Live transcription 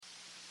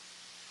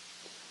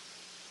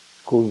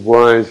called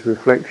wise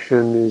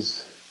reflection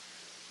is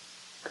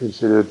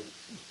considered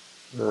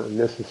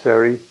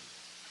necessary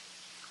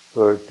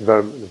for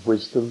development of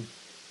wisdom.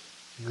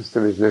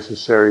 Wisdom is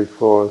necessary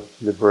for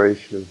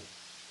liberation of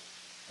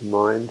the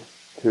mind,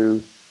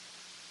 to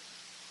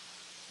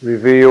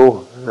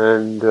reveal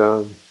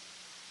and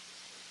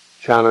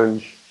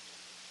challenge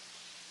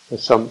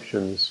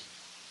assumptions,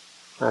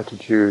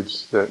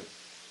 attitudes that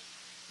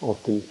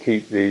often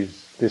keep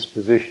these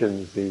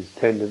dispositions, these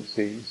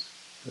tendencies,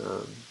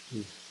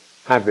 these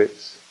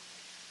habits,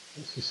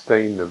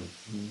 sustain them.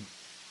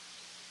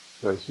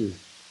 So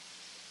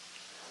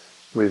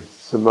with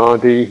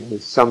samadhi,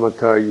 with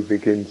samatha, you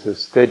begin to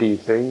steady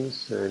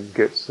things and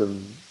get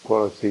some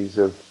qualities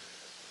of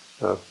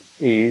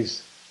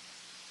ease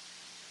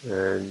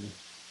and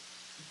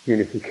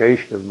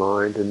unification of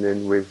mind, and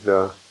then with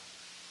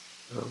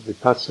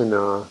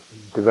vipassana,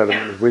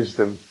 development of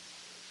wisdom,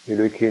 you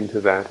look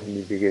into that and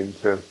you begin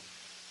to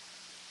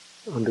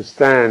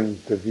understand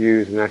the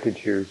views and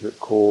attitudes that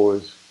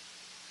cause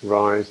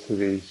rise to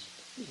these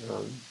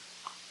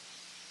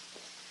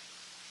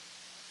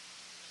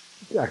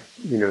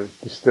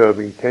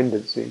disturbing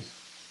tendencies.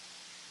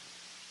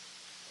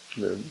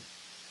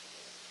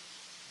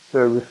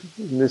 So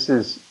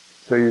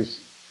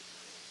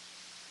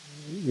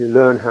you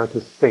learn how to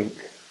think,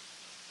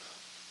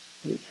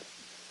 which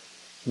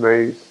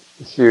may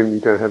assume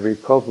you don't have any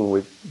problem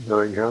with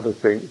knowing how to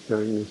think, so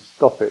you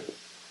stop it.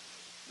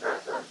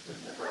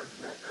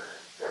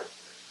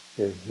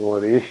 Is more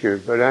the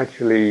issue, but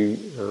actually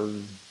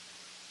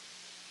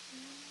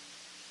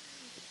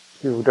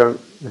people don't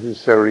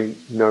necessarily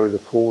know the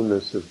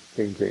fullness of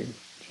thinking,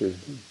 which is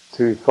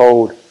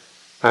twofold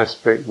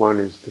aspect. One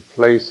is to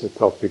place a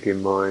topic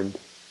in mind,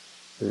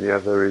 and the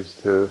other is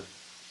to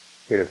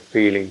get a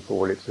feeling for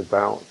what it's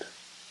about,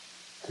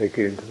 take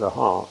it into the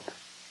heart.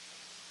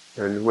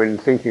 And when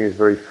thinking is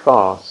very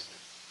fast,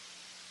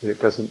 it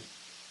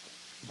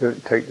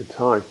don't take the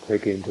time to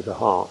take it into the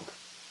heart.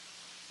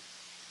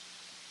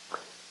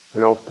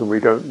 And often we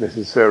don't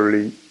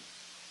necessarily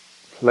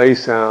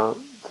place our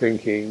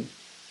thinking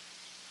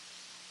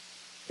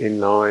in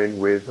line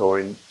with or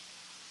in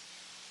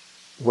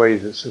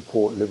ways that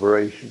support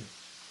liberation.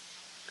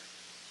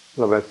 A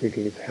lot of our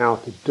thinking is how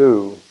to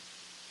do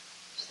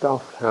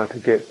stuff, how to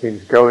get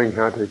things going,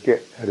 how to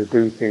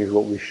do things,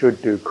 what we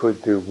should do,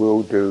 could do,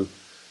 will do,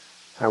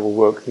 how we'll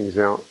work things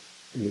out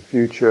in the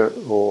future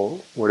or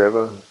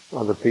whatever,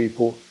 other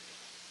people.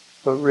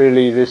 But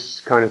really this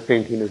kind of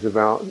thinking is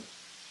about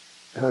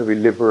how do we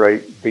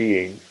liberate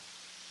being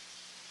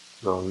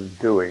rather than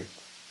doing.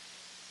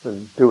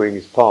 And doing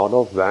is part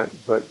of that,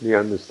 but the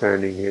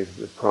understanding is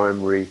the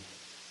primary,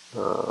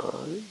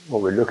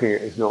 what we're looking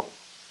at is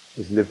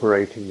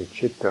liberating the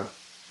citta,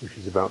 which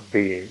is about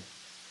being.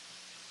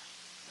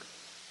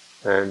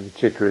 And the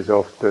citta is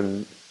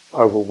often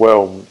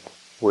overwhelmed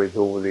with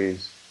all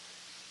these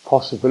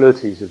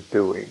possibilities of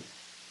doing.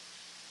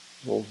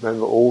 Well,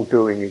 remember, all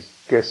doing is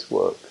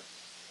guesswork.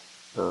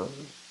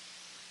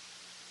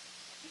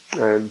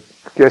 And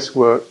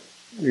guesswork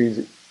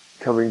is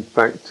coming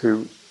back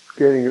to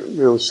getting a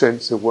real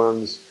sense of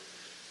one's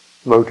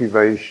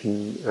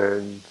motivation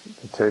and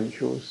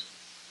potentials,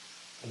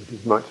 which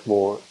is much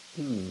more,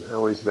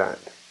 how is that?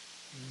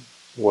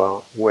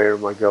 Well, where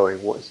am I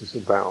going? What's this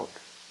about?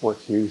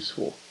 What's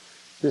useful?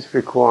 This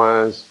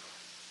requires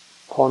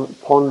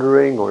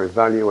pondering or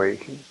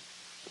evaluating.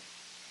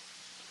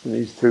 And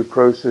these two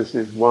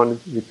processes, one,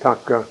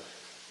 vitakka,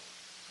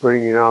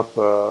 bringing up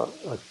a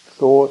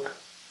thought,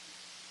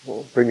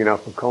 or bringing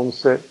up a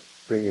concept,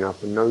 bringing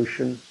up a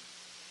notion,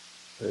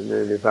 and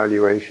then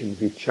evaluation,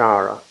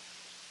 vichara.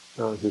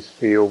 How does this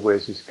feel?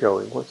 Where's this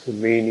going? What's the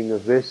meaning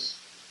of this?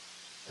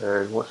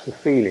 And what's the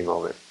feeling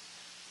of it?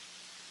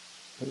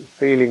 And the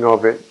feeling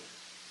of it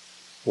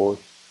will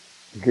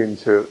begin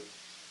to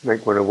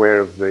make one aware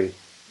of the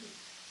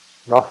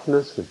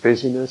roughness, the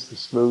busyness, the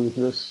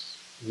smoothness,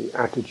 the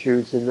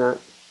attitudes in that,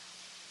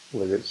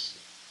 whether it's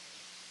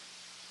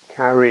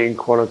carrying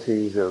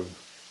qualities of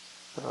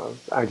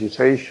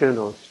agitation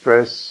or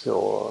stress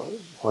or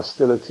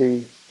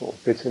hostility or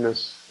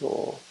bitterness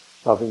or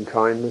loving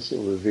kindness. It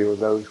will reveal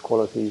those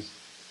qualities.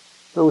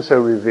 It will also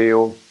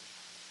reveal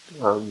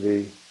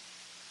the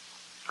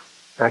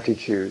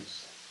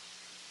attitudes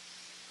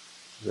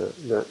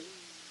that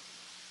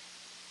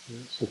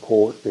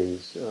support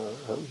these,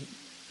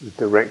 the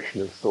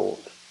direction of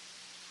thought.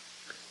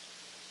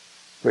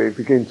 So you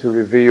begin to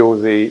reveal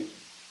the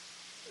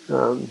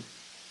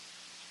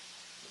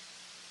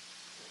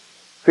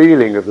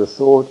feeling of the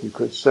thought, you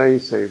could say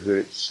that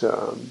it's,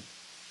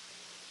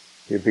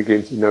 you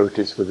begin to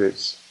notice whether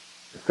it's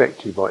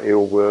affected by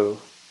ill will,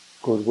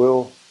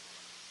 goodwill,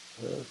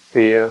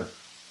 fear,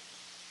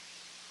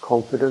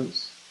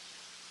 confidence,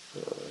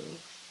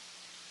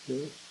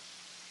 and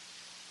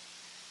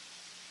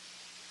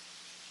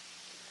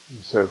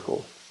so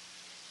forth.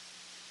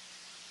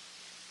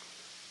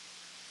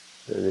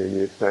 And then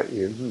if that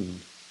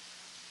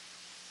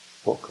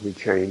what can be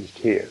changed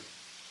here?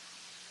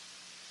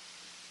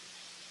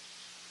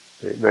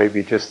 It may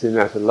be just in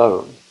that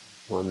alone,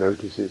 one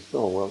notices,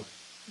 oh well,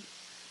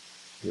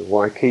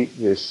 why keep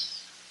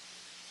this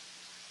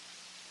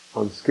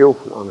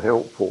unskillful,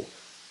 unhelpful,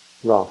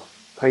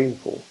 rough,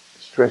 painful,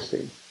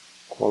 distressing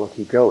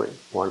quality going?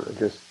 Why don't I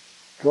just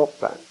drop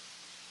that?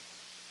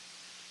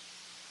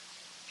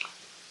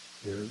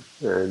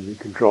 And we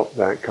can drop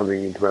that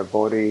coming into our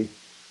body,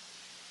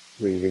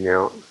 breathing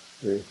out,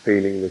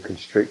 feeling the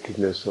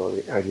constrictedness or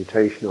the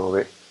agitation of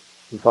it,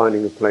 and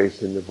finding a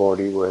place in the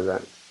body where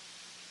that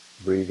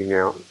breathing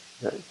out,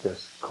 that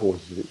just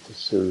causes it to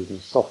soothe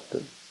and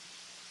soften.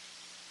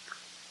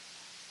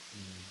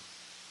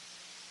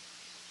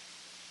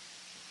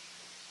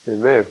 It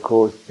may, of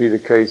course, be the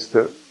case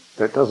that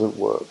that doesn't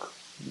work.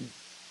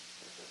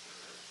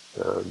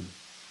 That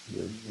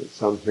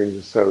some things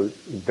are so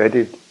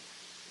embedded,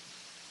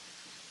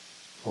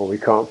 or we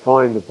can't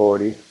find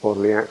the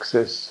bodily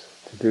access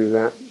to do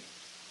that,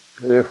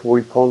 and therefore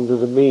we ponder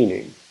the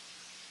meaning.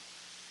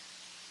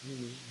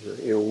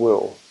 Ill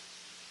will.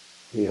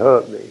 He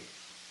hurt me.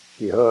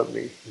 She hurt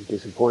me. He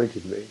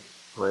disappointed me.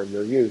 I am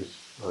no use.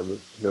 I'm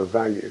of no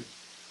value.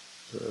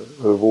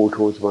 Overall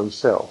towards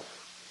oneself.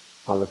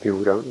 Other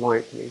people don't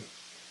like me.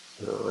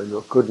 I'm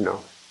not good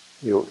enough.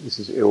 This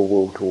is ill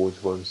will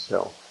towards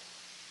oneself.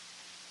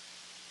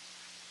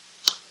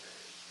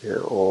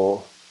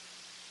 Or,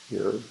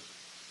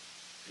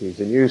 he's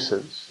a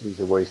nuisance. He's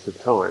a waste of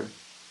time.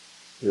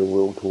 Ill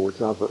will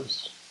towards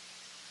others.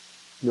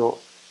 Not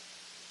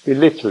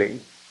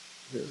belittling,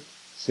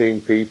 seeing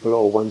people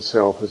or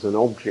oneself as an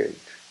object.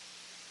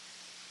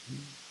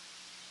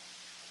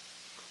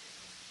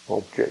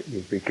 Object,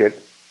 we get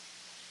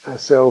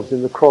ourselves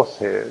in the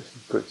crosshairs,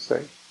 you could say.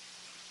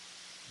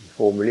 We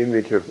form an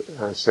image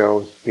of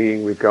ourselves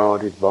being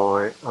regarded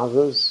by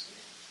others,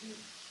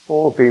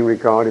 or being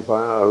regarded by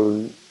our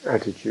own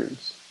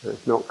attitudes.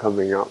 It's not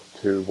coming up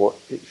to what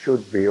it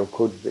should be or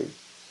could be.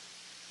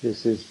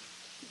 This is,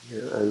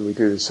 and we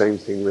do the same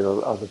thing with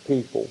other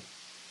people.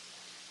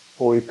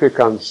 Or we pick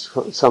on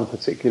some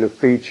particular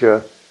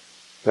feature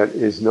that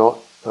is not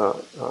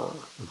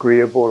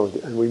agreeable,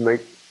 and we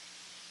make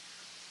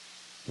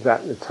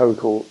that the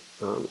total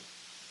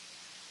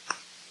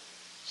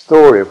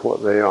story of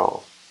what they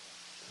are.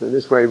 So in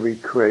this way we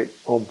create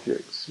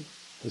objects,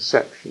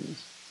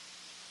 perceptions,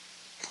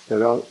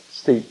 that are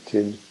steeped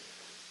in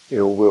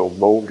ill will,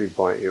 moulded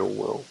by ill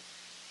will.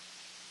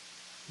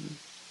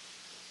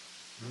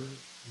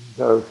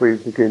 So if we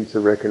begin to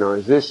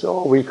recognize this,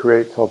 or we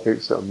create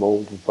topics that are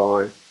moulded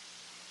by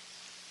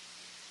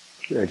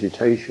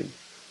agitation,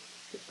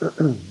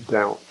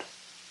 doubt.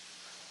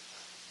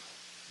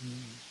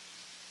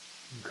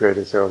 We create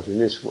ourselves in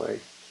this way.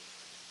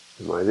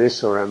 Am I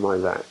this or am I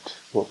that?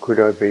 What could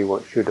I be?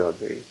 What should I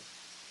be?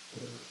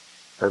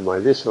 Am I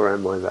this or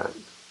am I that?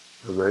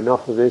 Am I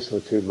enough of this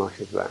or too much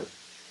of that?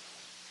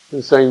 In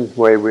the same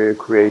way we're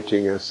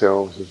creating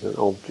ourselves as an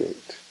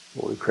object,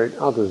 or we create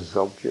others as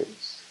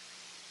objects.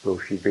 Will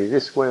she be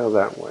this way or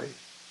that way?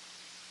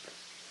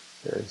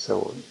 And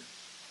so on.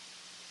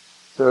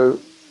 So,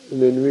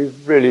 and then we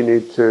really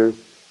need to,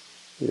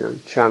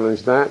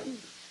 challenge that.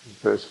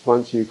 Because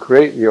once you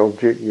create the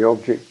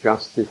object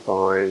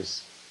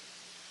justifies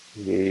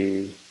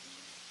the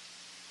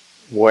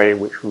way in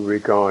which we're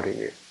regarding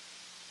it.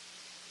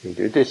 He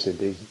did this and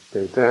he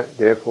did that,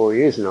 therefore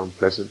he is an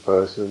unpleasant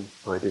person,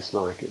 I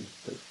dislike him.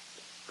 But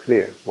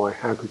clear. Why?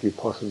 How could you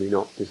possibly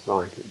not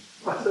dislike him?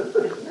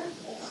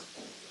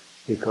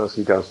 Because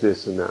he does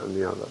this and that and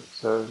the other.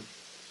 So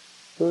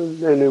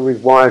then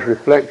with wise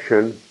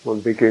reflection,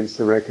 one begins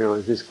to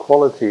recognize this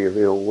quality of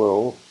ill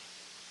will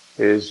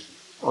is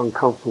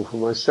uncomfortable for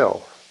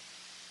myself.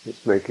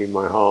 It's making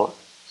my heart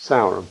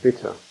sour and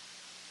bitter.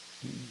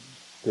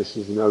 This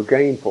is no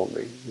gain for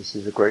me. This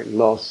is a great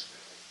loss,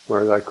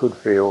 whereas I could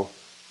feel,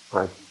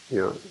 a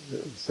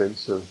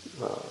sense of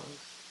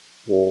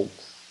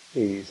warmth,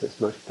 ease. That's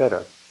much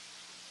better.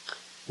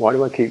 Why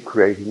do I keep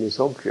creating this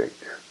object?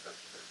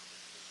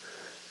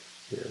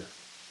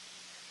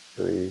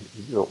 I mean,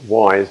 not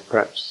wise,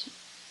 perhaps,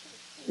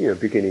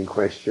 beginning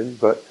question,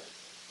 but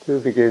to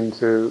begin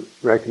to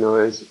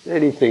recognize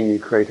anything you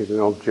create as an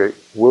object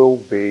will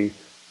be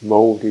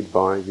moulded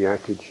by the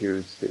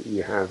attitudes that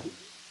you have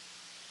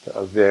that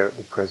are there at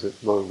the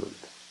present moment.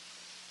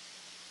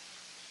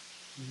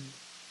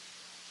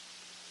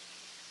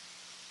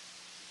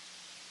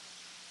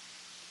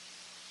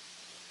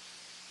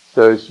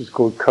 So this is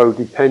called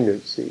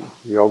codependency.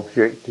 The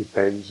object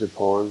depends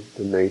upon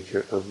the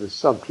nature of the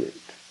subject.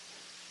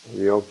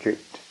 The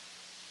object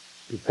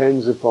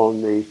depends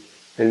upon the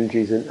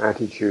energies and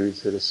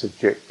attitudes that are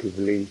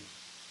subjectively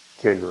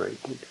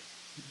generated.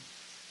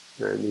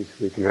 And if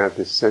we can have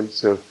this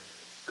sense of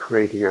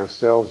creating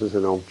ourselves as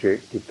an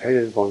object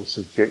dependent upon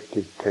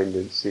subjective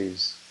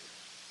tendencies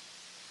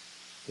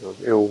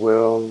of ill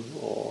will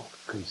or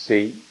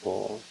conceit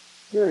or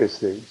various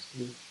things.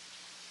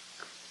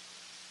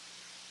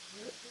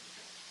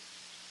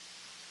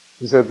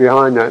 And so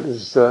behind that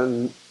is a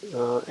certain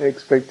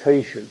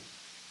expectation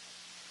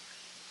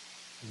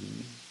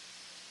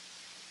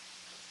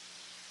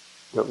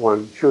that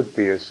one should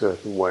be a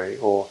certain way,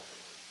 or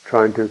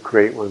trying to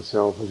create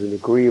oneself as an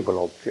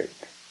agreeable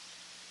object.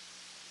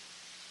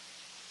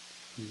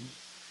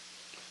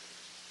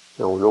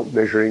 Now, we're not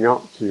measuring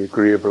up to the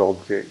agreeable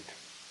object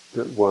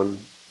that one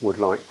would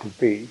like to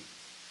be.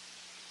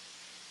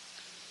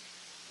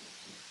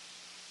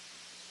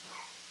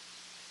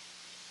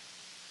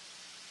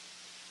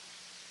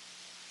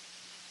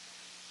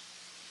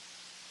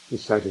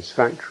 It's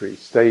satisfactory,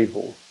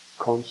 stable,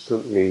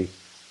 constantly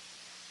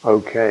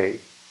okay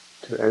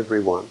to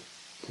everyone,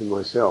 to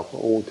myself at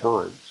all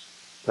times.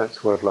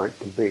 That's what I'd like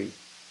to be.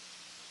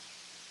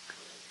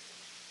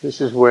 This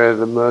is where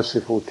the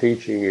merciful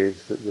teaching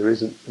is that there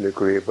isn't an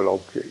agreeable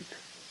object.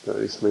 So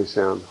this may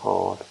sound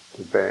hard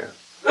to bear.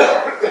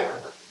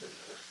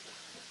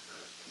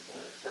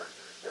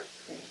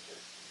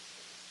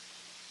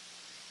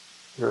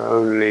 There are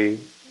only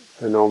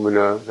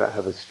phenomena that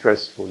have a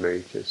stressful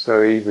nature.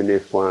 So even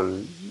if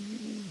one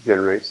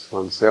generates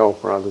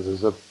oneself or others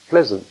as a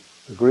pleasant,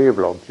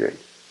 agreeable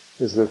object,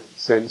 there's a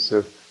sense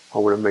of, I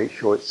want to make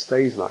sure it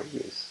stays like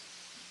this.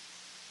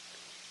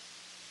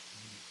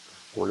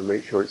 I want to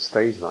make sure it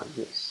stays like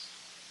this.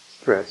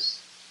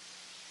 Stress.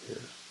 Yeah.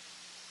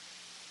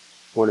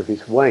 What if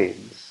it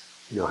wanes?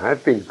 I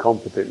have been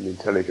competent in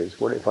intelligence.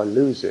 What if I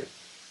lose it?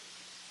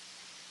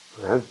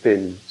 I have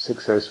been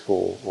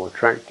successful or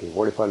attractive.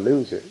 What if I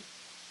lose it?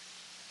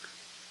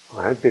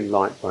 I have been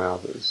liked by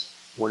others.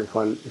 What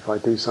if I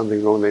do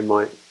something wrong, they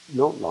might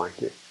not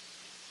like it?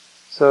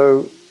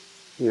 So,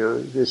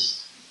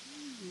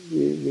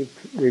 the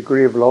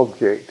agreeable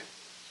object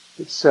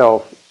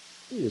itself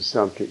is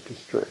subject to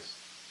stress.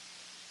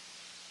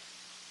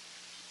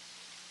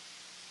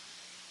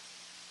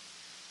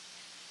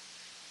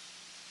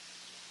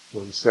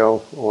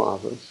 Oneself or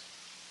others.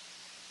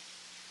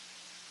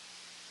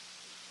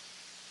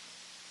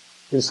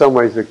 In some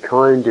ways, the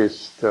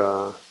kindest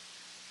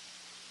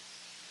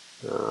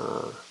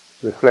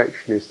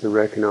reflection is to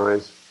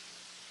recognize,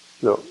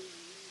 look,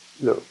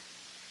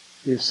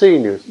 you've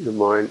seen your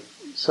mind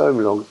so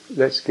long,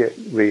 let's get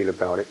real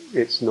about it.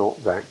 It's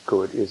not that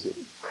good, is it?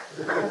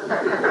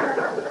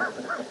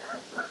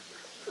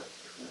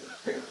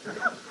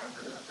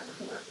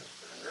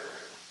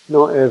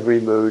 Not every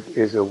mood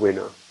is a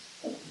winner.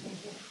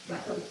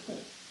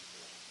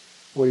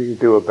 What do you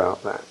do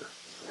about that?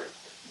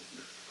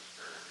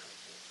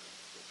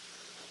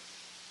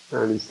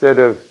 And instead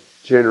of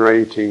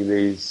generating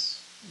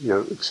these,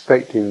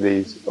 expecting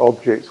these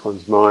objects,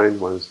 one's mind,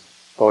 one's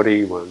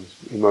body, one's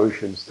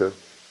emotions to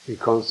be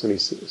constantly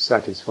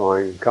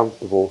satisfying and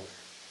comfortable,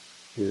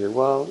 you say,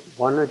 well,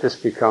 why don't I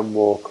just become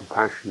more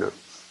compassionate?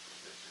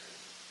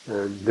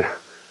 And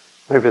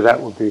maybe that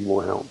would be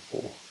more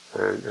helpful.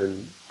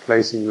 And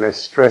placing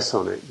less stress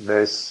on it,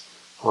 less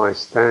high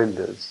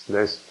standards,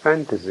 less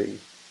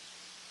fantasy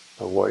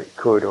of what it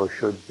could or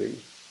should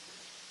be.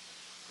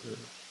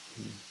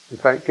 In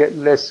fact, get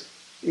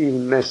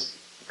even less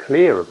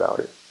clear about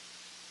it.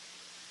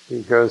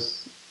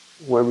 Because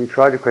when we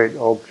try to create an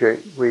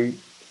object, we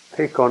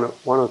pick on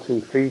one or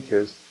two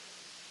features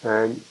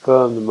and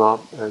firm them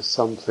up as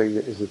something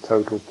that is a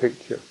total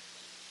picture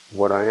of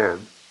what I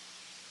am.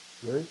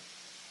 Right?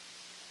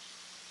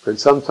 But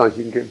sometimes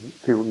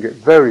people can get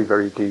very,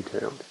 very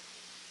detailed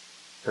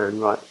and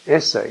write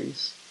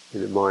essays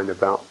in the mind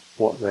about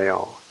what they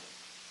are,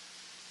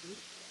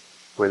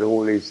 with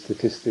all these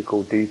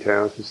statistical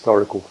details,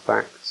 historical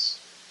facts,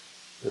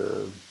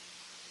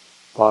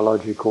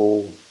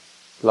 biological,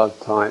 blood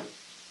type,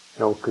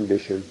 health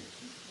condition,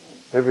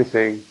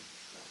 everything,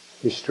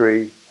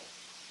 history,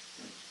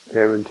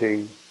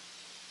 parenting,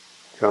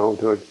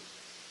 childhood,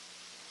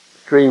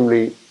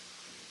 extremely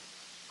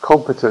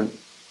competent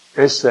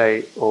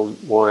essay on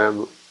why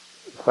I'm a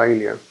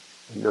failure,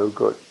 no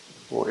good,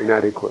 or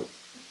inadequate,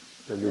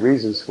 and the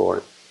reasons for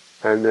it,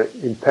 and the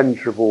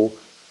impenetrable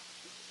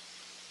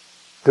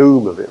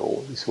doom of it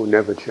all. This will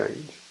never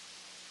change.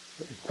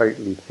 It's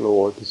fatally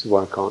flawed. This is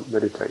why I can't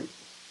meditate.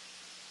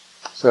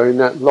 So in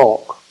that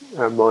lock,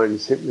 our mind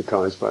is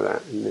hypnotized by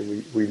that, and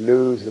then we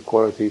lose the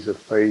qualities of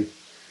faith,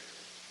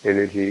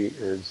 energy,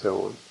 and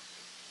so on.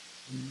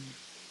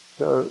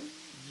 So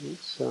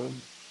it's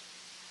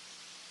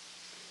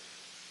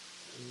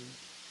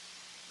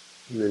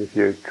and then if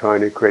you're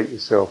trying to create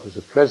yourself as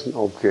a pleasant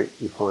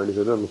object, you find there's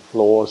a little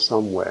flaw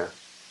somewhere.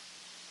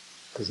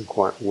 It doesn't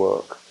quite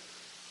work.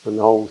 And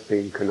the whole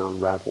thing can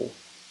unravel.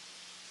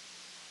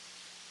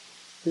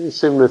 It's a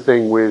similar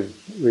thing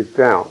with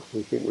doubt.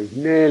 We think we've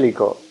nearly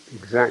got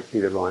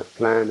exactly the right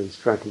plan and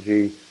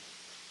strategy,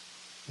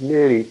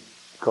 nearly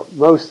got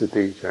most of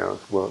the details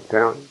worked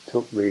out. It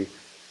took me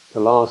the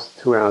last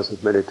 2 hours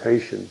of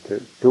meditation to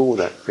do all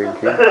that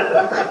thinking,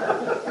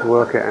 to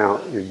work it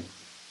out in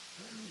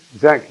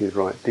exactly the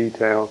right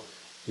detail.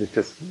 There's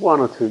just one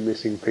or two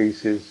missing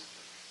pieces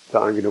that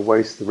I'm going to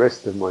waste the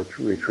rest of my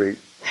retreat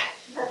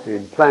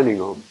in planning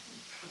on.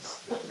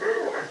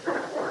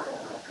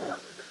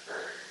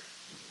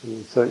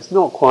 And so it's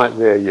not quite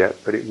there yet,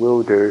 but it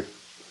will do.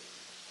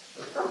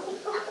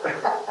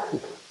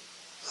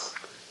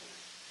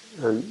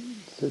 And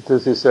so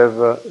does this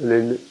ever, and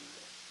then,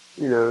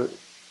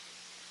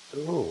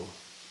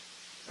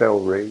 bell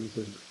rings.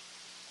 And,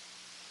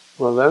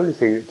 well, the only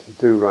thing to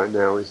do right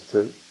now is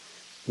to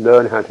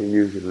learn how to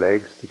use your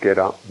legs to get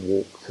up and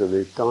walk to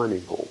the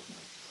dining hall.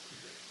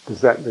 Does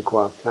that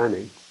require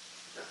planning?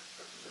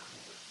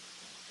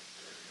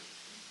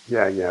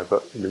 Yeah,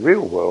 but in the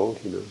real world,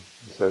 and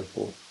so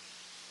forth.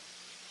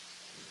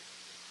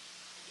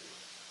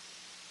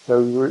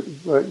 So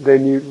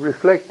then you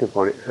reflect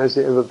upon it. Has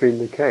it ever been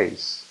the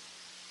case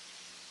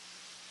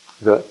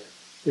that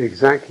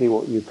exactly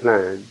what you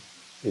planned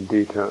in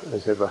detail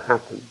has ever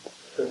happened?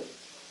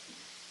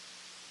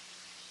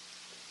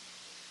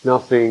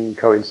 Nothing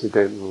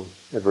coincidental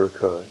ever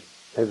occurred.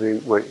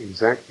 Everything went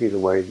exactly the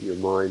way that your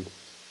mind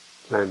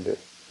planned it.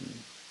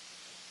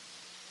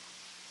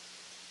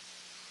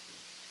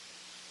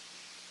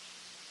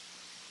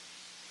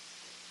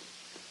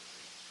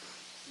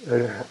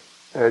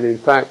 And in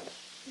fact,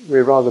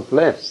 we're rather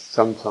blessed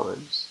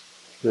sometimes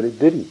that it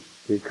didn't,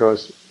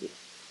 because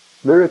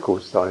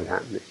miracles started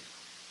happening,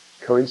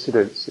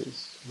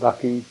 coincidences,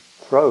 lucky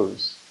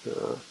throws,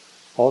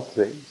 odd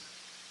things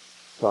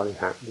started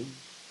happening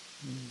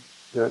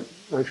that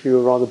actually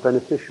were rather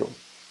beneficial.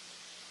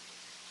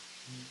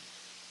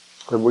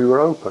 And we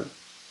were open,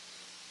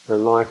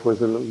 and life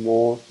was a little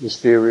more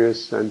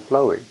mysterious and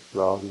flowing,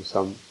 rather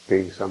than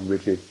being some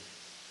rigid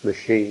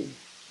machine,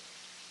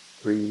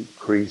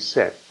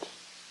 preset.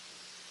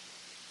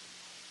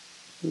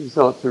 We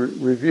start to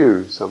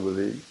review some of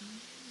the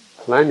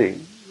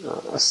planning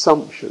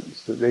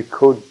assumptions that there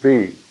could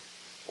be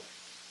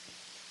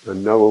a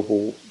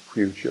knowable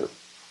future,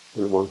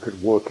 and one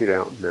could work it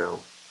out now.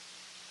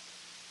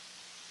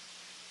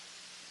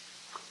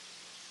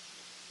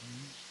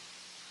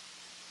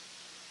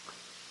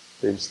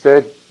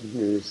 Instead,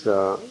 is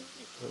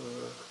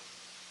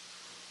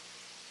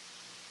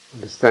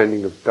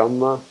understanding of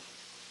Dhamma,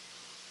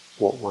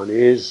 what one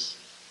is,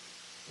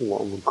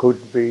 what one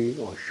could be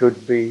or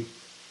should be,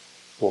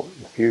 what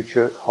the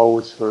future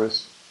holds for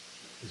us,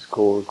 is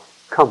called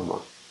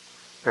kamma,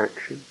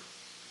 action,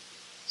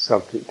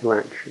 subject to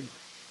action.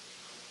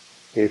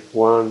 If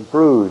one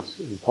broods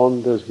and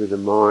ponders with a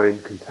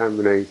mind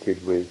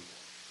contaminated with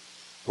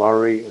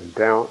worry and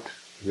doubt,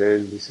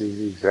 then this is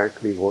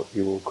exactly what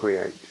you will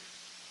create.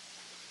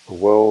 A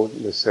world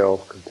and a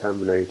self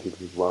contaminated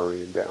with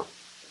worry and doubt.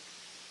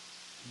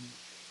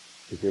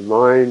 If your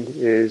mind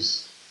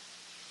is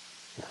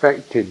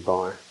affected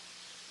by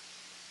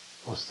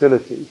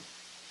hostility,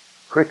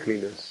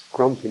 prickliness,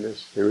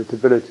 grumpiness,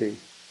 irritability,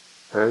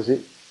 as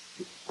it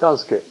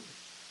does get,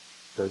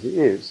 as it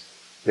is,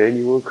 then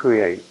you will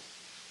create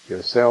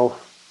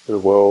yourself, the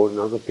world and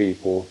other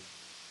people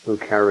who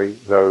carry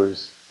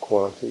those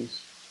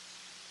qualities.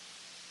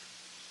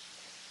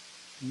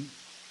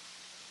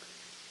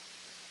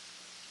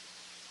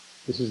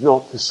 This is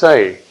not to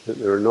say that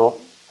there are not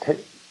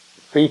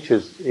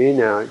features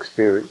in our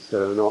experience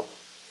that are not,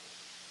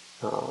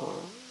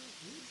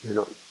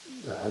 that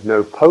have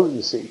no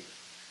potency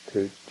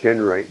to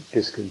generate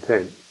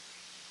discontent,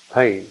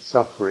 pain,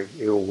 suffering,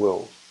 ill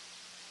will,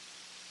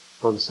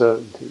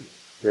 uncertainty.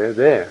 They're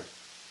there.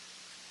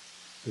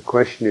 The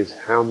question is,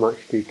 how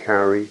much do you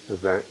carry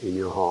of that in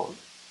your heart?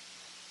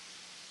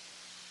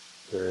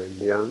 And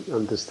the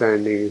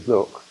understanding is,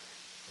 look,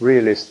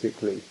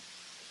 realistically,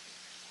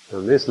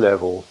 on this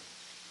level,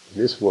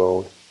 in this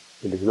world,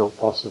 it is not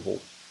possible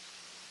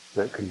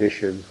that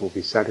conditions will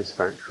be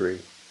satisfactory,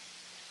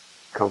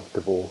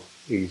 comfortable,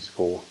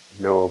 easeful,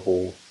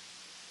 knowable.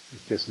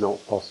 It's just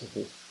not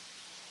possible.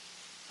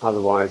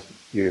 Otherwise,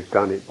 you'd have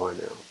done it by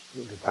now. It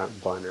would have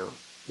happened by now.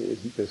 It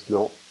is just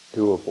not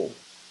doable.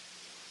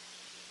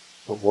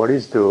 But what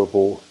is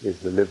doable is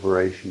the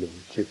liberation of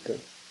the citta.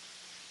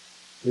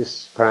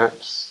 This,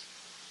 perhaps,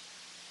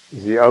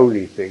 is the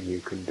only thing you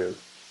can do.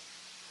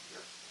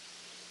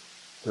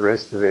 The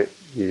rest of it,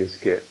 you just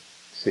get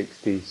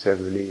 60,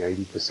 70,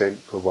 80%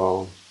 for a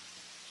while,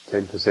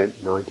 10%,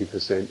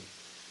 90%,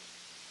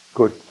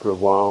 good for a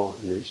while,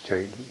 and it's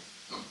changing.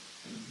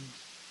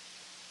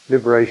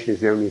 Liberation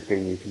is the only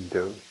thing you can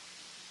do.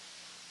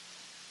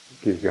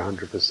 It gives you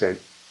 100%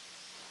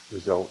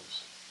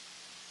 results.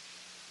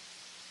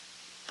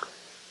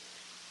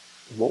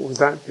 What would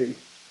that be? It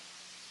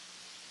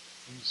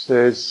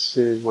says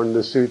in one of the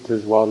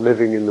suttas, while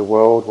living in the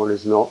world, one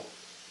is not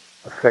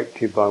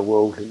affected by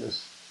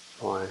worldliness.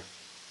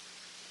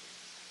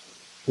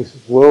 This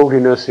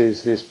worldliness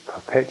is this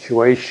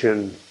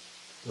perpetuation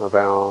of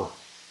our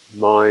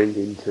mind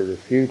into the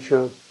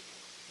future,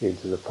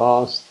 into the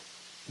past,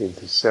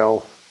 into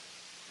self,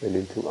 and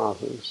into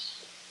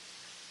others,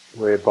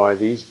 whereby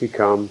these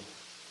become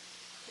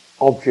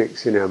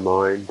objects in our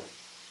mind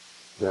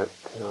that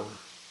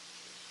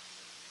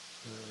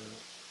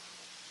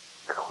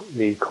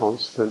need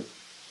constant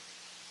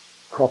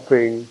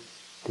propping,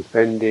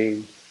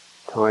 defending,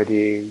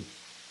 tidying,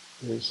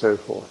 and so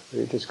forth.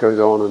 And it just goes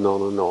on and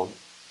on and on.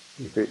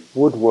 If it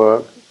would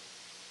work,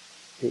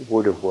 it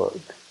would have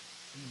worked.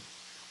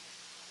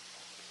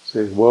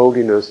 So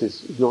worldliness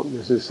is not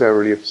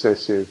necessarily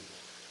obsessive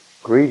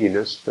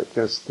greediness, but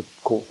just the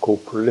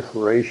called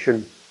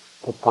proliferation,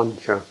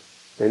 papancha,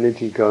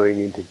 energy going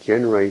into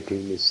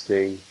generating this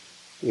thing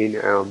in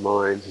our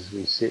minds as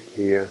we sit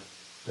here,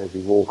 as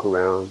we walk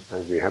around,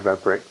 as we have our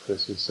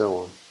breakfast and so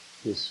on.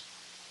 This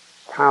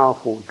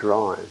powerful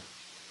drive,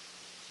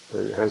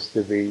 and it has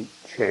to be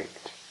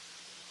checked.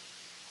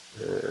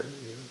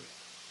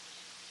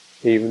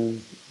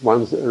 Even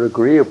ones that are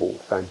agreeable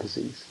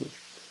fantasies, which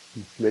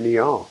many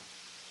are.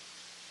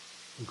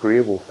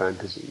 Agreeable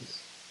fantasies.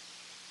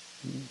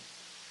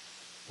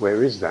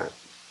 Where is that?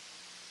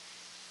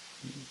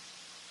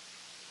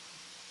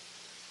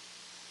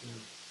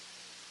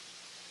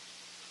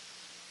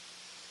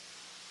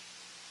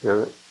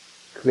 Now,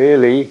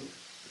 clearly,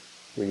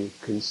 when you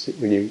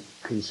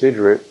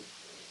consider it,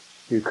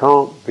 you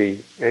can't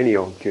be any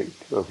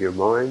object of your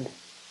mind,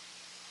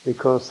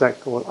 because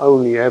that will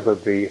only ever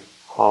be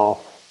half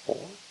or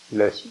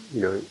less,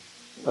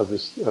 of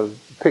the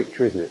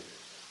picture, isn't it?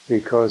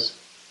 Because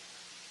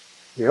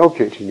the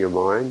object in your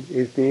mind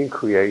is being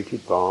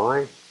created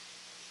by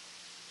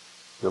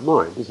your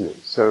mind, isn't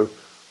it? So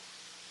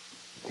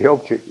the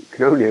object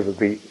can only ever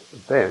be,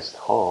 at best,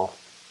 half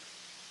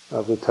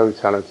of the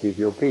totality of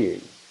your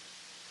being.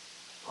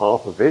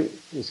 Half of it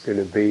is going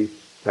to be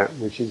that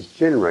which is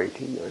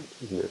generating that,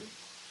 isn't it?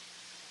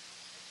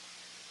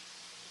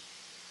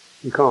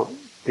 You can't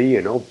be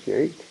an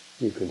object.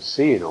 You can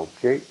see an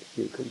object,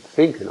 you can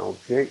think an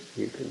object,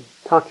 you can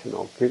touch an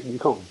object, you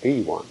can't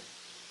be one.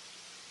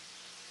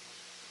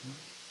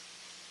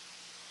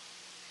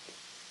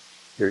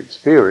 Your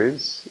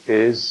experience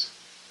is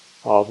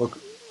of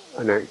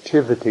an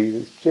activity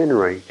that's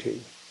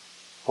generating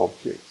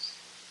objects.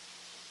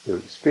 Your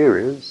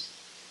experience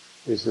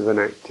is of an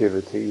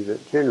activity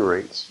that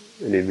generates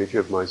an image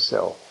of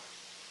myself,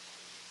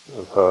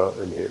 of her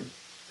and him,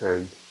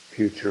 and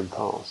future and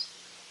past.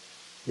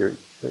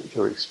 That's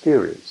your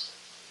experience.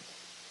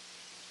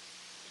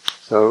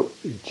 So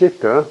in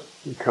citta,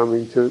 we come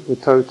into the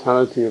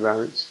totality of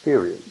our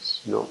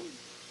experience, not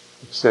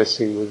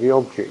obsessing with the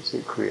objects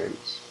it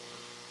creates.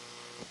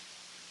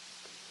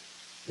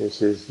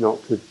 This is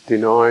not to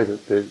deny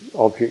that the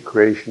object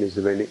creation is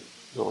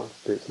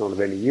it's not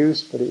of any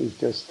use, but it is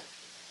just,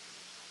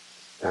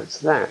 that's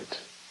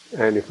that.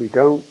 And if we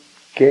don't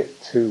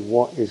get to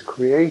what is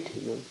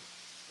creating them,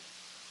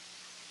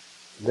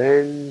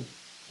 then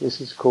this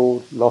is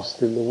called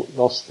lost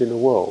in a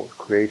world,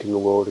 creating a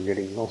world and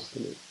getting lost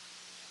in it.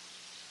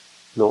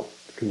 Not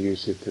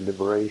conducive to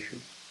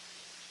liberation.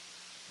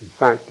 In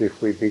fact,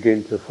 if we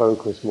begin to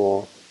focus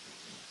more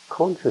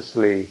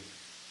consciously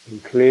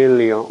and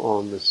clearly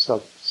on the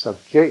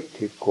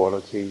subjective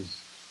qualities,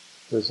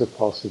 there's a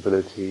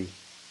possibility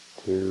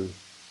to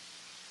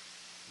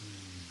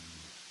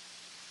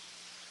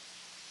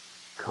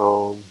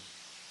calm,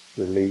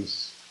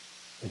 release,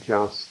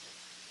 adjust,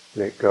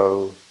 let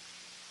go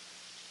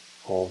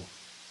of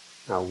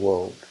our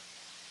world.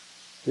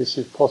 This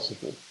is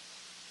possible to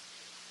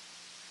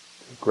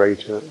a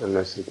greater and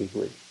lesser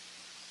degree.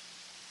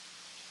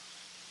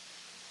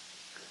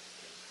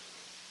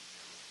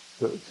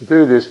 But to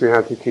do this, we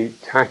have to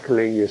keep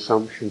tackling the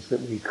assumptions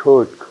that we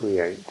could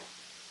create a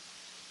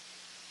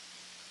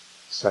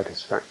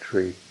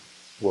satisfactory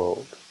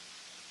world.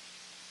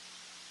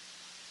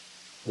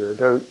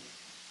 Don't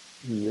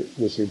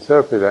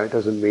misinterpret that. It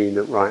doesn't mean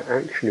that right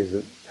action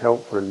isn't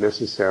helpful and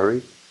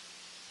necessary,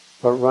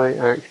 but right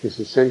action is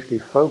essentially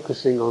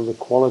focusing on the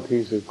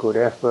qualities of good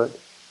effort,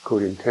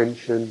 good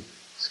intention,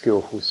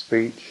 skillful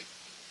speech,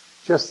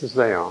 just as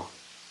they are,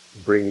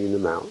 bringing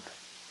them out.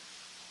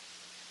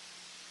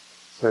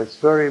 So it's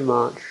very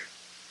much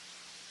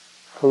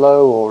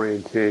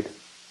flow-oriented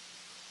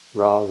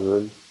rather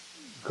than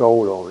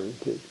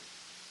goal-oriented.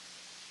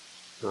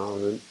 Rather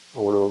than, I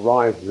want to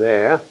arrive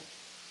there,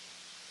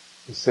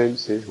 the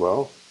sense is,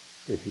 well,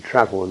 if you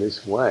travel in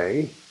this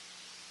way,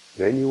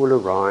 then you will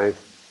arrive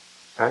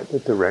at the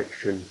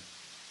direction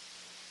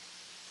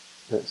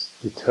that's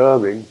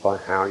determined by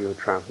how you're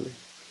travelling.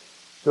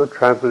 If you're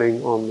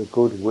travelling on the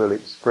goodwill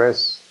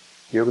express,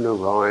 you're going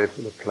to arrive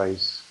at a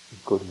place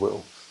of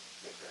goodwill.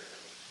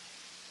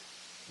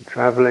 If you're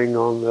travelling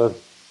on the,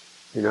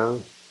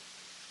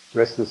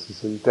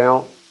 restlessness and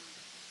doubt,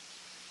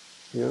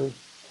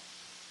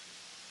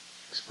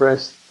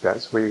 express,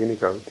 that's where you're going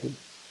to go to.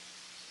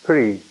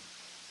 Pretty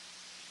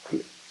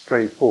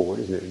straightforward,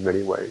 isn't it, in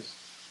many ways?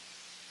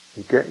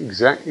 You get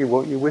exactly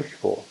what you wish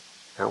for.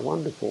 How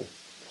wonderful.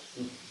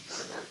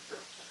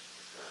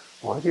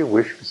 Why do you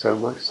wish for so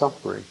much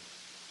suffering?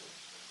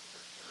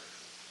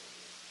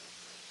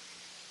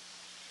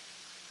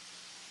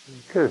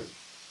 Because,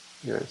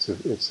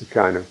 it's a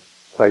kind of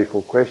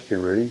playful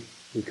question, really,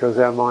 because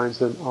our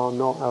minds are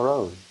not our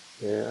own.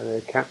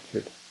 They're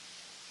captured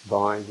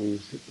by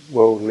these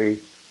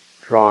worldly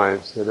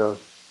drives that are,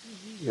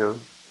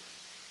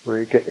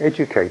 we get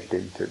educated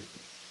into.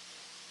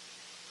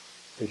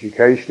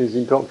 Education is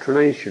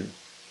indoctrination.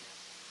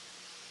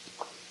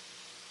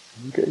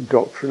 You get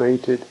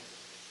indoctrinated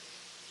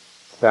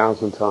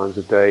 1,000 times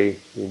a day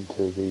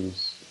into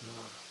these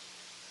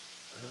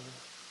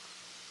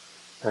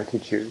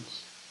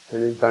attitudes.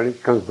 And in fact it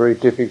becomes very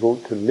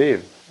difficult to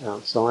live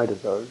outside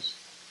of those.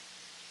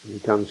 It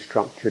becomes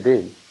structured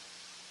in.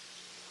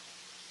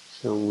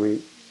 So when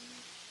we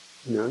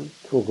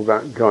talk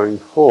about going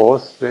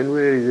forth, then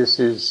really this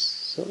is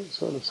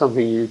sort of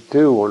something you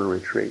do on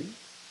retreat.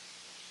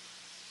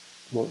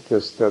 Not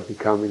just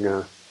becoming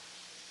a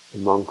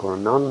monk or a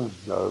nun,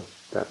 though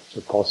that's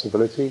a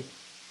possibility,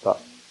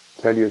 but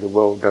I tell you the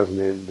world doesn't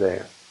end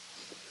there.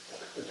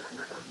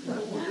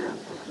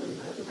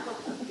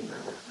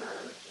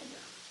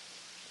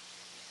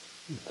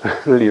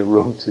 Plenty of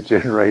room to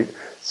generate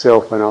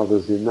self and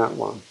others in that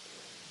one.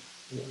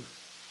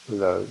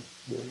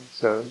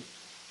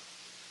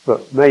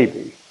 But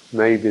maybe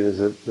there's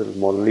a little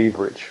more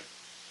leverage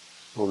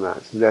on that.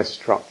 It's less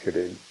structured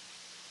in.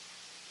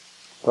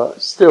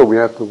 But still, we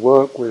have to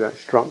work with that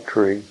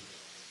structuring,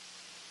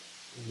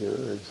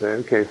 and say,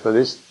 okay, for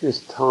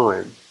this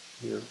time,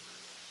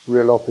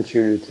 real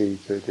opportunity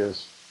to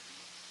just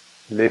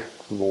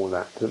lift from all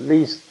that, to at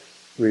least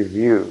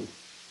review,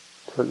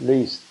 to at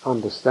least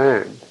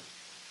understand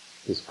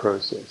this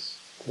process,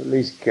 to at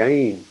least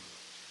gain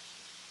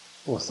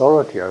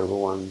authority over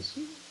one's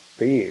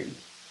being,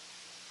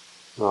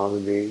 rather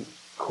than being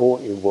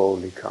caught in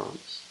worldly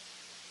currents.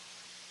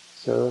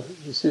 So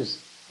this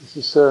is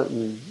a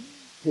certain,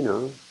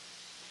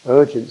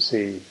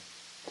 urgency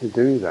to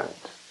do that.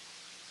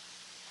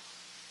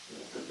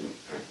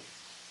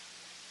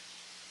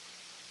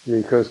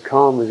 Because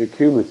karma is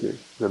accumulative.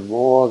 The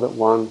more that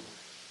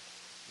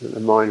the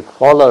mind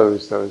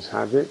follows those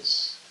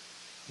habits,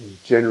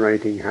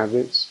 generating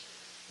habits,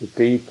 the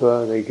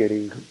deeper they get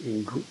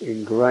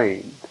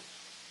ingrained.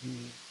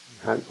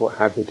 That's what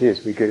habit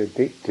is. We get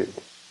addicted.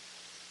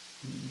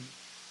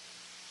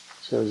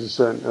 So there's a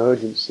certain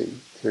urgency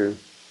to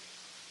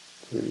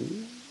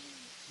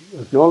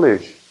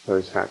acknowledge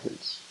those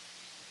habits.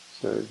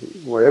 So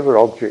whatever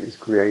object is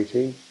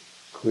created,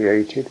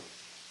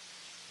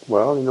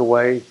 well, in a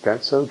way,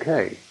 that's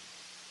okay.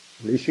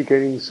 At least you're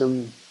getting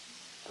some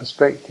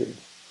perspective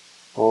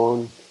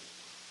on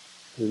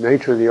the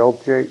nature of the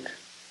object.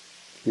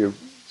 If you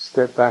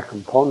step back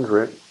and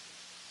ponder it,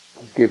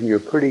 it's giving you a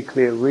pretty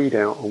clear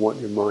readout on what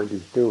your mind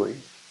is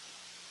doing.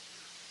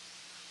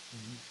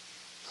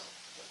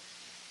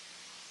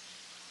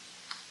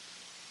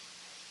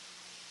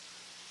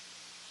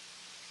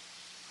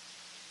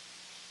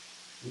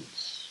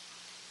 It's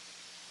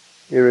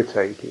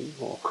irritating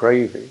or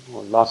craving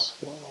or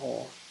lustful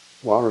or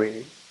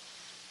worrying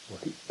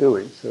what it's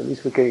doing. So at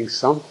least we're getting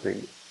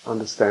something,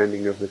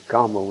 understanding of the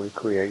karma we're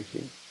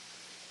creating.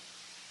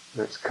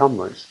 That's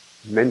karma, it's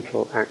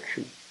mental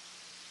action.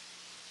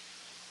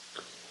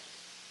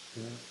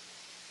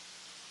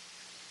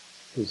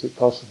 Is it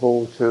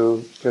possible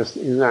to just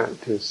in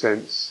that to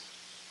sense,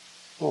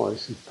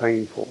 this is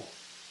painful,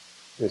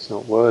 it's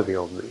not worthy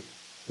of me,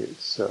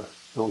 it's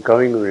not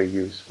going very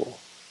useful.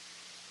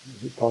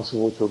 Is it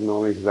possible to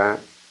acknowledge that,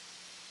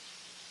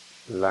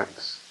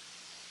 relax,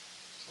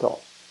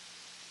 stop,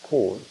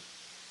 pause?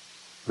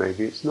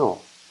 Maybe it's not.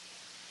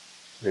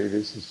 Maybe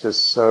this is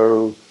just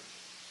so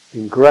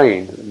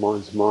ingrained that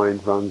one's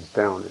mind runs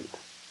down it.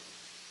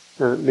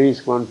 And at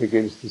least one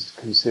begins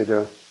to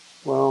consider,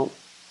 well,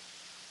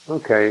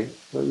 okay,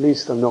 at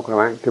least I'm not going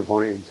to act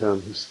upon it in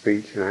terms of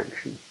speech and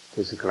action,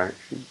 physical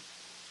action.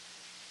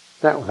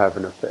 That will have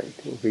an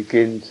effect. It will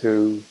begin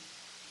to,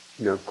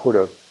 put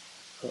a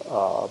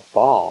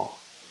bar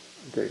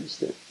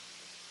against it.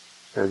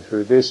 And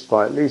through this,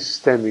 by at least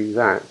stemming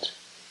that,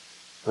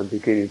 I'm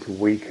beginning to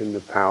weaken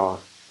the power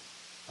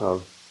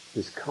of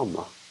this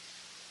karma.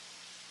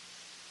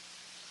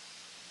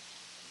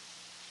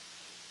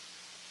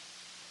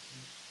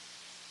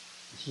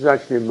 This is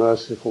actually a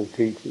merciful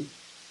teaching.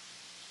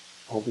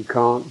 What we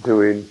can't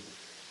do in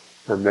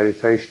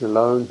meditation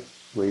alone,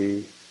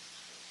 we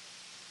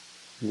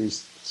at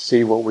least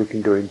see what we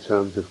can do in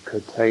terms of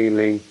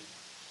curtailing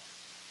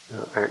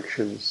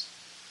actions,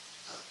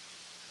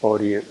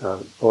 body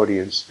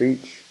and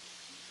speech,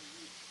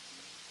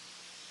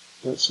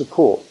 that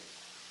support.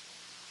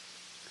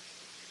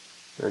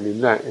 And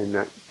in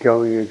that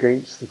going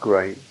against the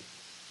grain,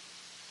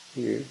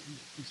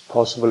 it's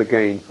possible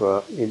again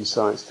for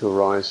insights to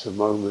arise from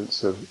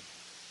moments of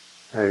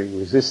having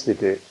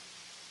resisted it,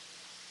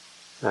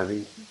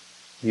 having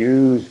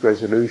used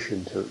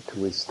resolution to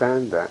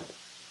withstand that.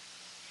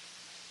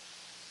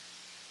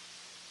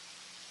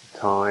 The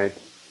tide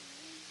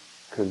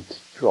can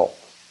drop.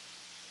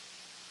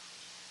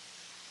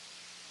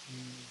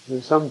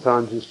 And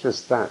sometimes it's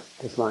just that,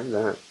 just like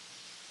that.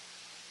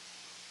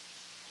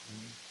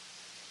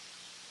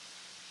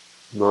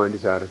 Mind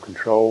is out of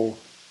control,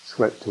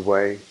 swept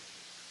away,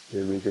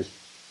 and we just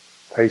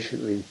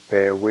patiently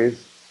bear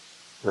with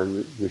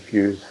and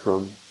refuse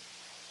from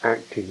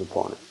acting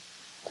upon it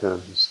in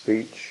terms of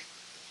speech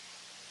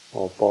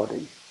or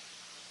body.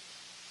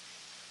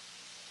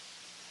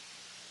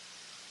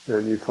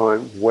 And you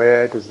find,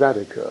 where does that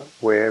occur?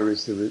 Where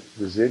is the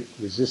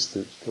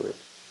resistance to it?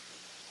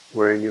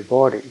 Where in your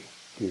body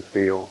do you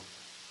feel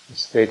a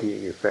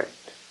steadying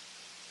effect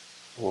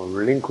or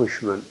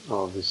relinquishment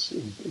of the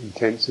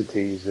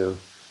intensities of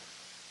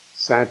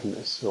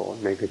sadness or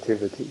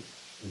negativity?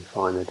 You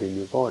find it in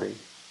your body.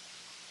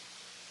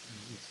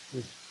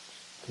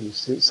 And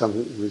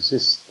something that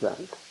resists that,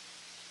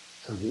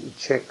 something that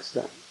checks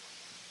that.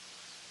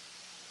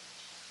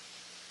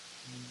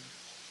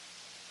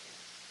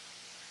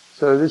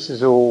 So this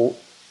is all,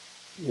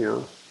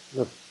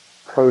 the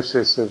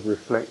process of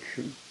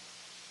reflection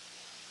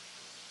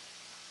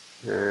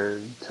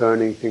and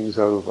turning things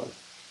over.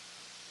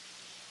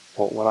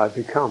 What will I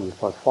become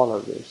if I follow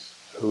this?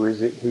 Who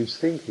is it who's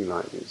thinking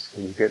like this?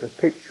 Can you get a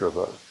picture of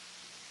her?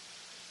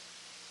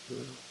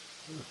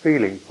 A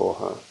feeling for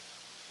her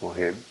or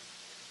him?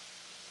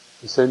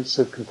 A sense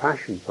of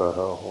compassion for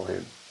her or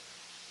him?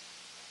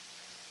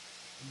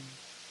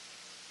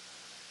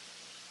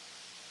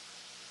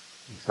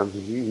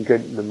 Something you can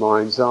get in the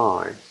mind's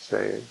eye,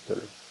 say, sort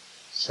of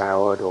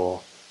soured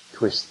or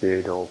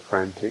twisted or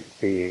frantic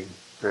being,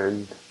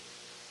 and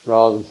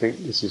rather than think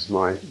this is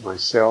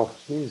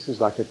myself, this is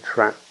like a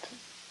trapped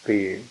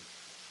being.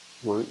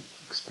 I want to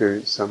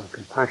experience some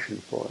compassion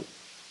for it.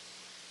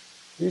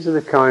 These are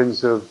the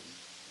kinds of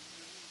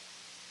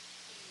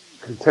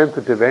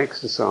contemplative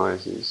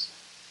exercises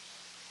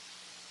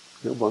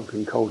that one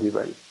can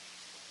cultivate.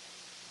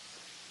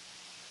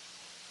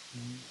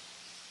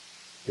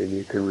 Then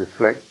you can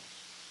reflect,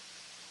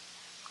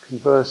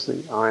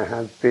 conversely, I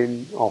have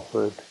been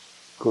offered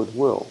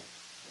goodwill.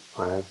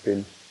 I have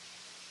been,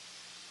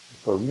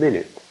 for a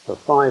minute, for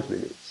 5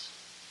 minutes,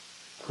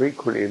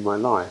 frequently in my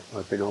life,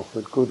 I've been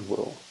offered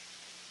goodwill.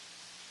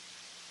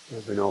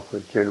 I've been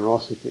offered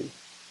generosity.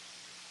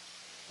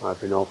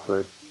 I've been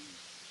offered,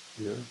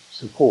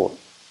 support.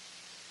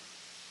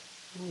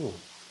 Oh,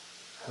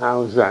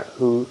 how is that?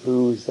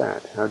 Who is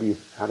that? How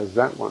does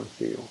that one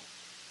feel?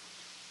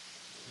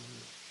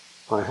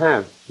 I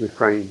have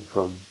refrained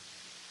from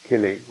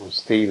killing or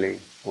stealing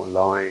or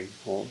lying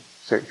or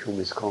sexual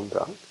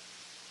misconduct.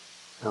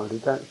 How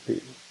did that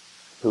feel?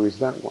 Who is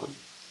that one?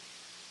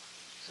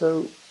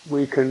 So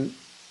we can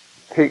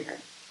pick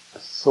a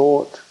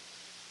thought,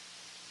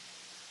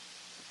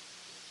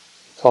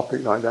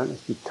 topic like that,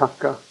 it's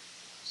vitakka.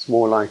 It's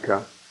more like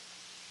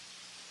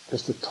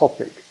just a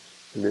topic,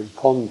 and then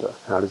ponder,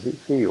 how does it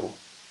feel?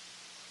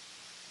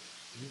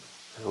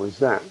 How is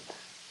that?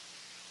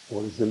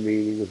 What is the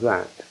meaning of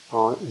that?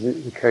 Is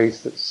it the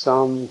case that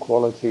some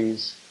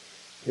qualities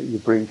that you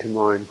bring to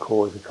mind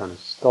cause a kind of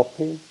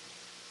stopping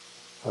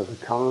of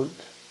the current?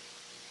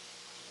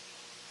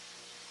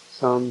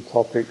 Some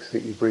topics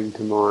that you bring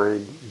to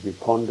mind, as you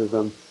ponder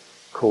them,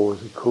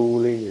 cause a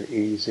cooling and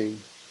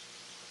easing.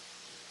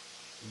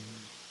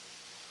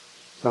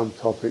 Some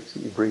topics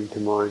that you bring to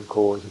mind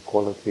cause a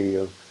quality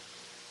of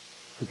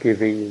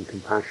forgiving and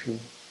compassion.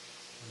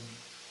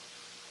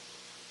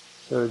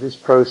 So this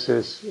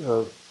process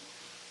of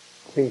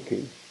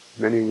thinking,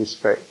 in many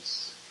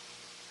respects,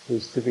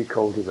 is to be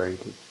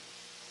cultivated.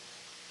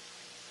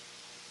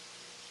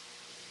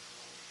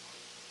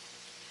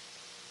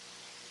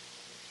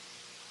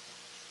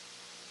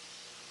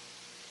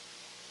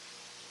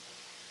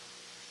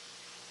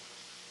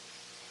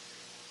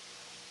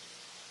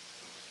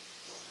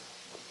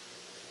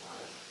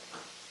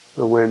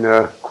 And when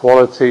a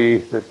quality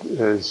that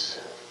is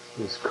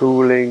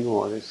cooling,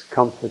 or is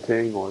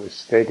comforting, or is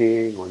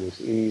steadying, or is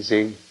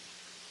easing,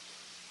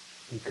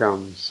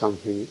 becomes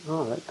something,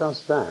 that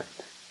does that.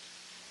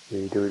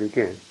 And you do it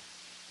again.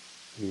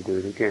 You do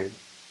it again.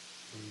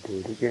 You do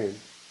it again.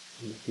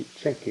 And you keep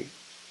checking.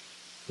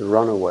 The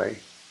runaway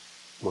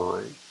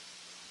mind.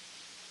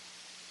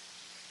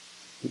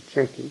 Keep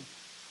checking.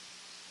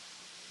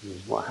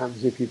 And what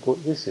happens if you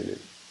put this in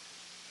it?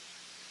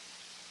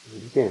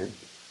 And again.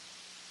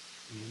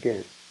 And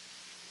again.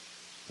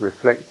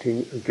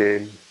 Reflecting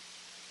again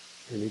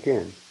and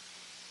again.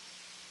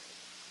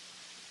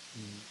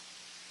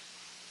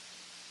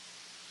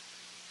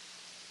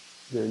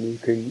 Then you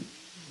can,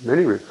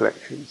 many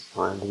reflections,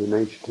 I am the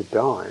nature to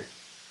die,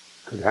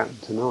 could happen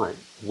tonight.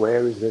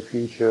 Where is the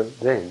future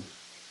then?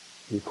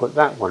 You put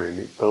that one in,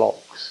 it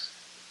blocks,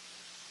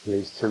 at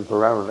least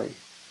temporarily.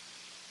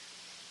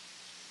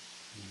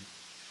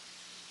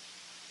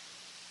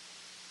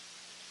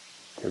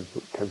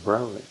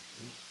 Temporarily.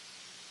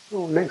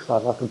 Oh, next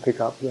life I can pick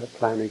up that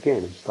plan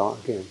again and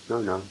start again.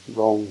 No,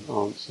 wrong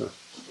answer.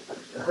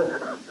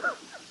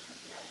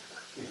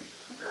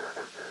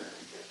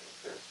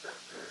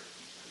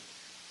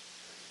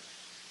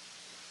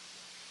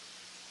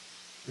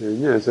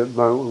 And there's that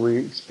moment when we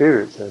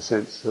experience a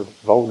sense of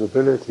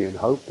vulnerability and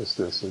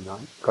hopelessness and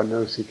I've got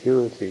no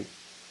security.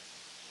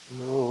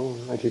 No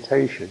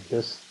agitation.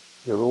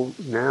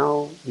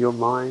 Now your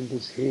mind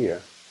is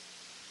here.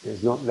 It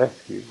has not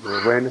left you.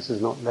 Your awareness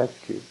has not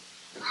left you.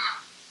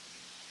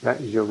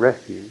 That is your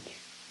refuge.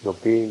 Your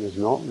being has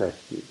not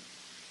left you.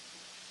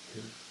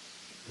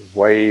 The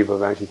wave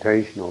of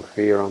agitation or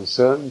fear,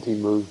 uncertainty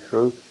moved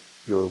through,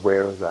 you're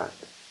aware of that.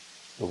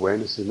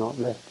 Awareness has not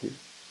left you.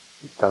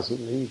 It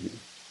doesn't leave you.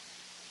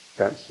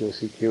 That's your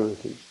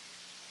security.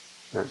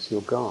 That's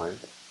your guide.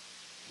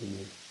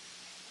 And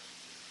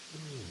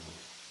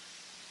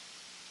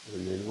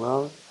then,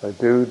 if I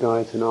do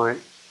die tonight,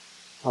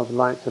 I'd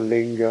like to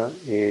linger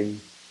in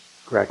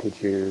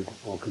gratitude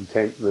or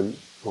contentment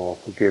or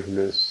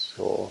forgiveness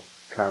or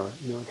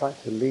clarity. I'd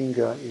like to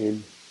linger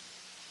in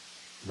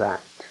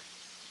that.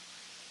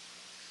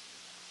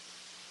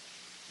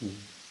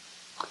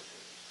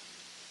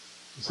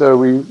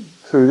 So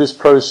through this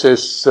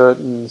process,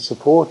 certain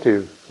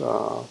supportive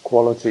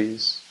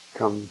qualities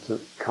come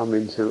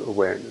into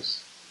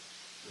awareness,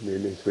 and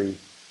then as we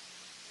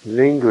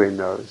linger in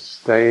those,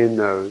 stay in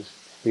those,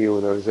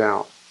 feel those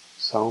out,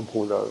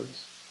 sample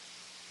those,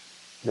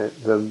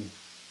 let them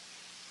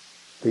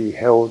be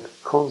held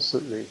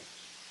constantly,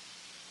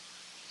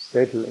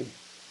 steadily,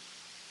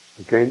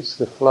 against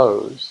the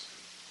flows,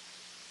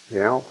 the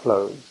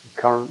outflows, the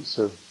currents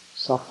of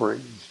suffering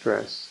and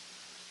stress.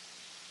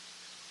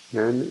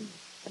 Then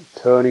the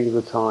turning of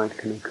the tide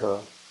can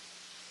occur.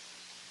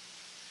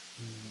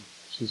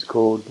 Which is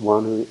called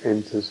one who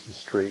enters the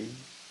stream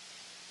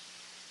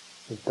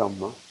of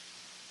Dhamma,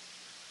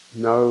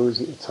 knows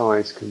that the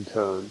tides can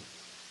turn,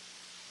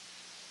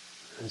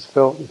 has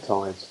felt the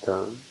tides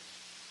turn,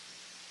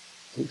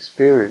 has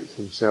experienced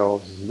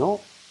themselves as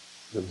not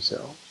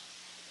themselves.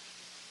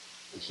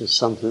 It's just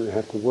something they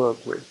have to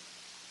work with.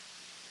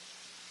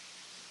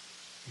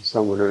 And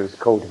someone who has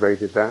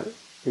cultivated that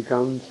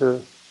begun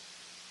to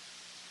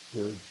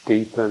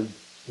deepen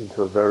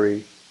into a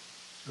very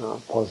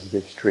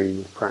positive stream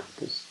of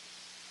practice.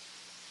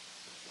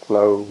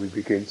 Flow, we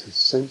begin to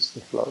sense the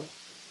flow.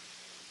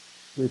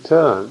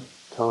 Return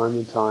time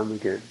and time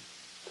again,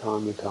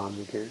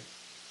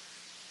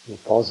 The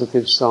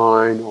positive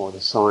sign, or the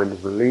sign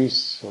of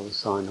release, or the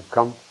sign of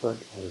comfort,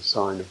 or the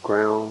sign of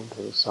ground,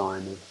 or the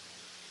sign of,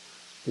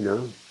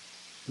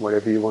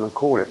 whatever you want to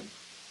call it.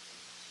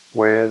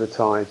 Where the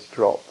tides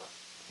drop,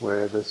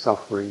 where the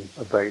suffering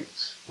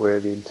abates, where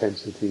the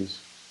intensities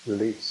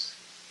release.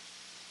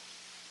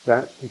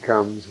 That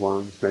becomes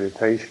one's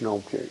meditation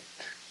object.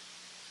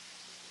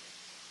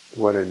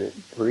 Dwell in it,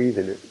 breathe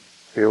in it,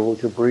 feel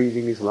what your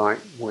breathing is like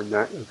when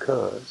that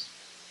occurs.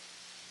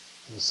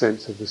 The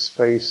sense of the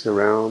space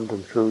around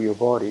and through your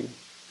body,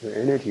 the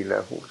energy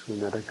levels when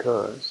that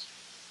occurs,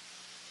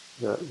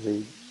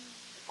 the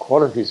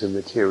qualities of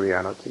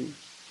materiality,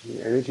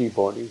 the energy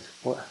bodies,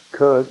 what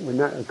occurs when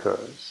that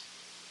occurs.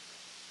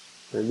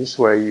 And this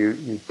way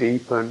you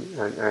deepen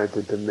and add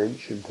the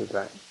dimension to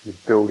that. You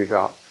build it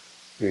up,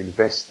 you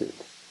invest it,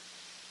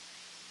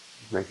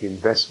 make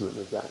investment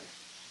of that.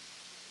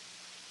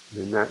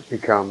 And then that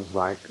becomes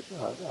like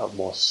a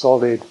more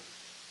solid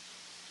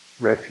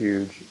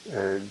refuge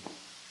and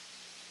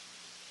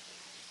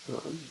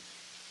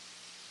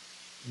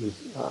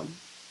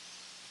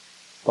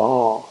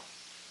bar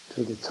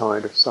to the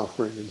tide of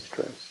suffering and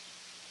stress.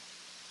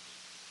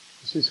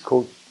 This is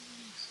called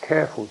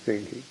careful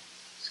thinking,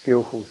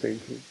 skillful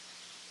thinking,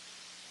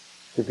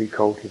 to be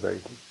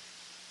cultivated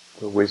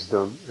for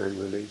wisdom and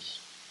release.